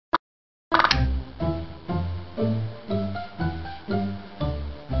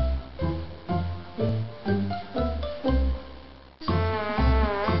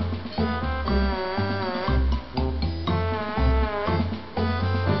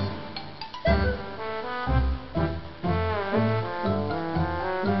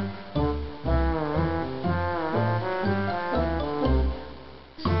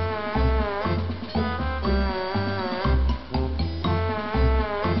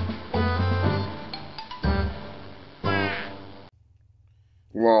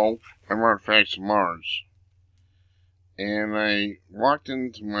Well, I'm Artifacts of Mars. And I walked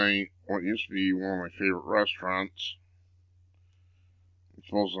into what used to be one of my favorite restaurants. I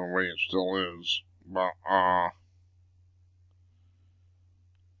suppose in a way it still is. But,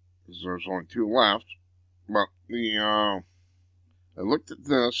 because there's only two left. But I looked at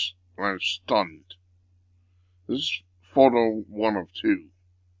this and I was stunned. This is photo 1 of 2,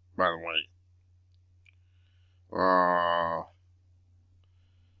 by the way.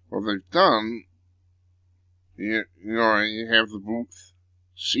 What they've done, you have the booth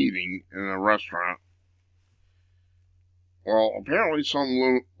seating in a restaurant. Well, apparently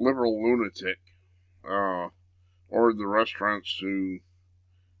some liberal lunatic ordered the restaurants to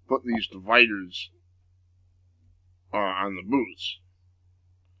put these dividers on the booths.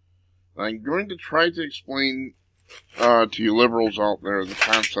 I'm going to try to explain to you liberals out there the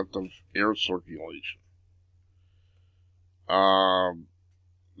concept of air circulation.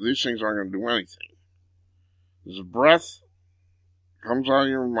 These things aren't going to do anything. As the breath comes out of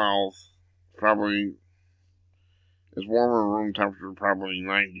your mouth, probably it's warmer room temperature, probably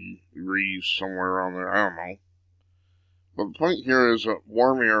 90 degrees, somewhere around there, I don't know. But the point here is that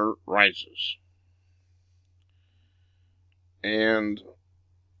warm air rises. And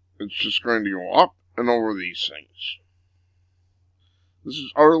it's just going to go up and over these things. This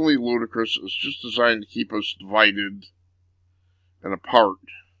is utterly ludicrous. It's just designed to keep us divided and apart.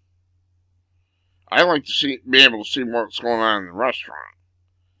 I like to be able to see what's going on in the restaurant.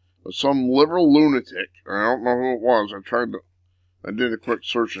 But some liberal lunatic, and I don't know who it was, I did a quick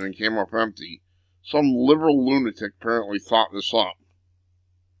search and it came up empty. Some liberal lunatic apparently thought this up.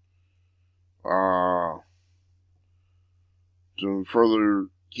 To further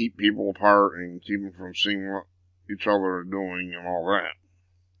keep people apart and keep them from seeing what each other are doing and all that.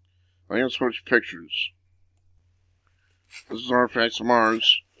 I'm going to switch pictures. This is Artifacts of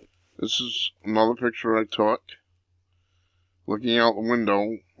Mars. This is another picture I took. Looking out the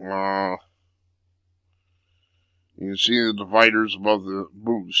window, you can see the dividers above the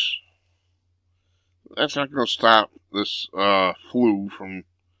booths. That's not going to stop this flu from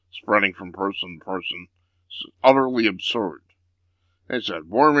spreading from person to person. It's utterly absurd. As I said,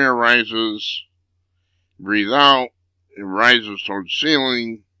 warm air rises, breathe out, it rises towards the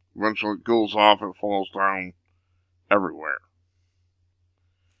ceiling, eventually it cools off, it falls down everywhere.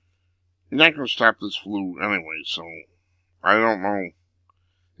 You're not going to stop this flu anyway, so I don't know.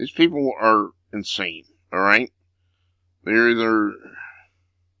 These people are insane, alright? They're either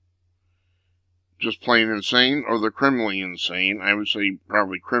just plain insane or they're criminally insane. I would say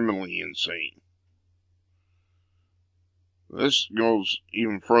probably criminally insane. This goes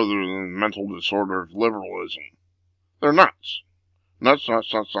even further than the mental disorder of liberalism. They're nuts. Nuts.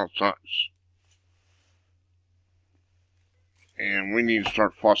 And we need to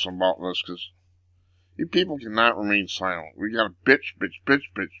start fussing about this, because you people cannot remain silent. We gotta bitch,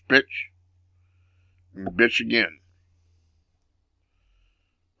 and bitch again.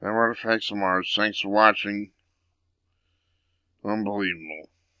 I'm Artifacts of Mars. Thanks for watching. Unbelievable.